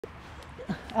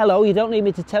hello, you don't need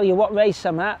me to tell you what race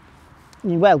I'm at.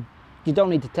 Well, you don't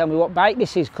need to tell me what bike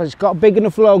this is because it's got a big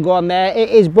enough logo on there. It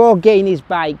is Borghini's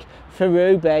bike for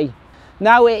Roubaix.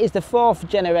 Now it is the 4th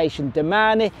generation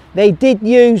Domane. They did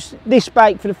use this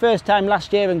bike for the first time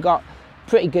last year and got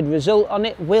pretty good result on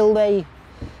it. Will they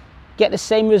get the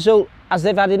same result as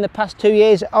they've had in the past 2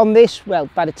 years on this? Well,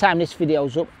 by the time this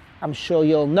video's up, I'm sure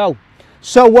you'll know.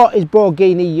 So what is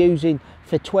Borghini using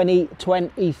for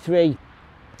 2023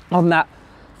 on that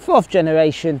 4th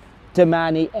generation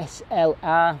Domane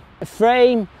SLR? A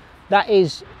frame that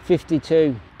is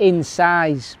 52 in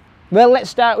size. Well, let's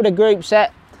start with a group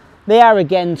set. They are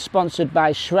again sponsored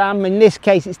by SRAM. In this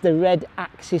case, it's the Red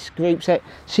Axis group set.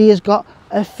 She has got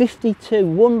a 52,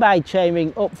 won by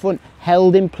chainring up front,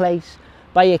 held in place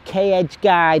by a K-edge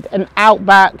guide, and out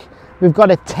back we've got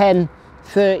a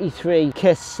 1033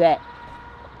 cassette.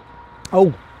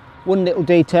 Oh, one little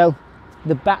detail,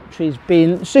 the battery's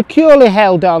been securely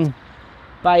held on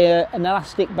by an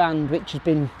elastic band which has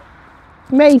been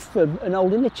made from an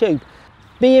old inner tube.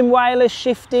 Being wireless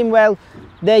shifting, well,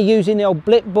 they're using the old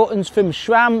blip buttons from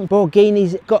SRAM.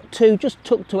 Borghini's got two just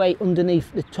tucked away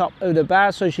underneath the top of the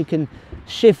bar so she can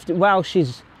shift while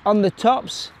she's on the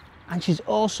tops, and she's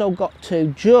also got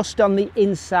two just on the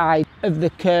inside of the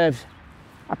curve.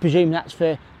 I presume that's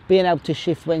for being able to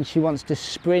shift when she wants to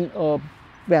sprint, or,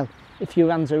 well, if your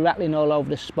hands are rattling all over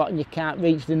the spot and you can't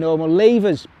reach the normal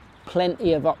levers.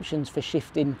 Plenty of options for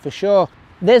shifting for sure.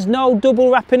 There's no double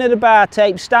wrapping of the bar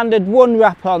tape, standard one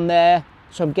wrap on there,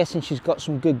 so I'm guessing she's got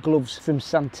some good gloves from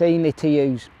Santini to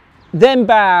use. Them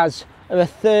bars are a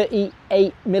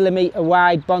 38mm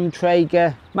wide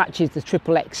Bontrager, matches the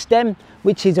XXX stem,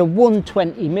 which is a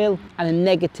 120mm and a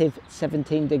negative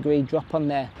 17-degree drop on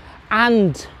there.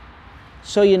 And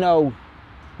so you know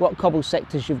what cobble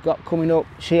sectors you've got coming up,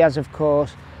 she has of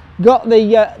course got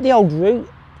the old route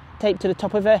taped to the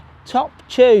top of her top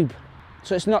tube,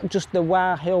 so it's not just the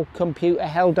Wahoo computer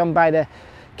held on by the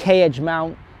K-edge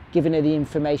mount giving her the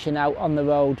information out on the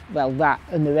road. Well, that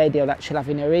and the radio that she'll have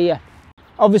in her ear.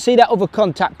 Obviously that other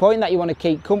contact point that you want to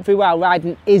keep comfy while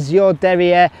riding is your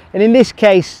derriere, and in this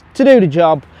case, to do the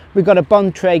job, we've got a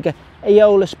Bontrager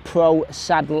Aeolus Pro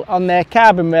saddle on there,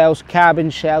 carbon rails, carbon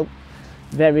shell,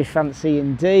 very fancy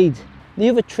indeed. The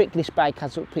other trick this bike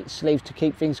has up its sleeves to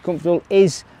keep things comfortable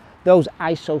is those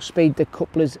ISO speed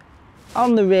decouplers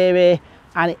on the rear here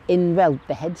and in, well,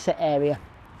 the headset area.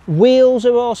 Wheels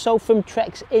are also from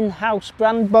Trek's in-house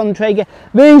brand Bontrager.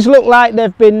 These look like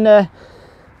they've been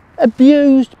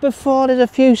abused before. There's a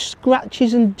few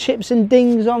scratches and chips and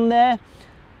dings on there.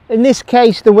 In this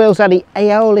case, the wheels are the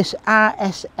Aeolus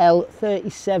RSL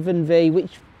 37V,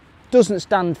 which doesn't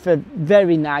stand for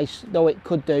very nice, though it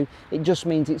could do. It just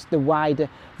means it's the wider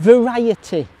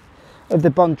variety of the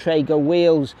Bontrager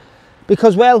wheels,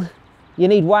 because, well, you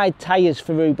need wide tyres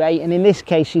for Roubaix, and in this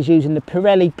case she's using the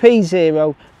Pirelli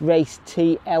P0 Race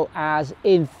TLRs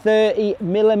in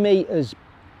 30mm.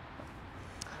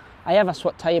 I have asked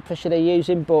what tyre pressure they're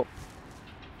using, but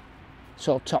it's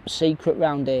all top secret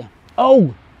round here.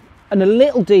 Oh, and a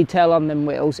little detail on them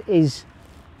wheels is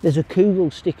there's a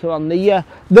Kugel sticker on the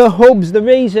hubs. The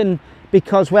reason,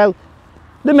 because, well,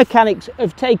 the mechanics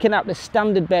have taken out the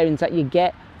standard bearings that you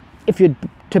get if you're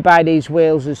to buy these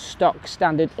wheels as stock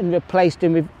standard and replaced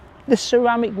them with the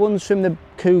ceramic ones from the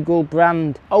Kugel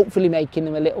brand, hopefully making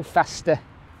them a little faster.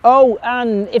 Oh,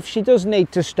 and if she does need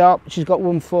to stop, she's got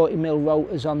 140mm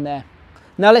rotors on there.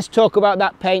 Now let's talk about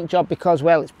that paint job, because,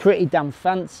 well, it's pretty damn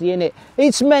fancy, isn't it?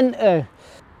 It's meant to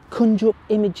conjure up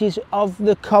images of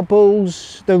the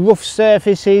cobbles, the rough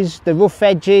surfaces, the rough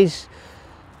edges.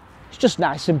 It's just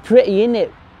nice and pretty, isn't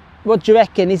it? What do you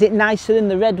reckon? Is it nicer than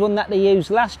the red one that they used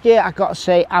last year? I gotta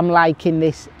say, I'm liking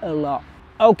this a lot.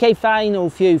 Okay, final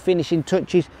few finishing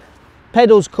touches.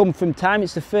 Pedals come from time.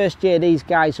 It's the first year these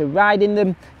guys are riding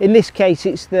them. In this case,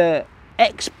 it's the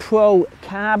X Pro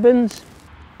Carbons.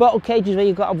 Bottle cages, where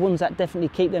you've got to have ones that definitely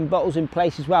keep them bottles in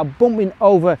place as well, bumping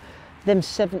over them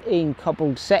 17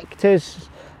 cobbled sectors.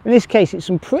 In this case, it's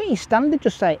some pretty standard,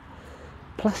 just like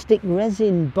plastic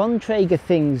resin Bontrager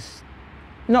things.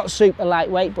 Not super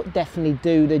lightweight, but definitely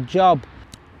do the job.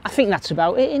 I think that's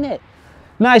about it, innit?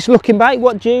 Nice looking bike.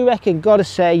 What do you reckon? Gotta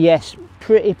say yes,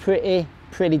 pretty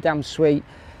damn sweet.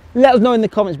 Let us know in the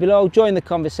comments below. Join the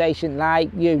conversation, like,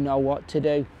 you know what to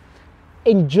do.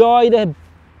 Enjoy the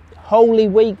Holy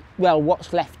Week, well,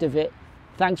 what's left of it.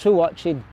 Thanks for watching.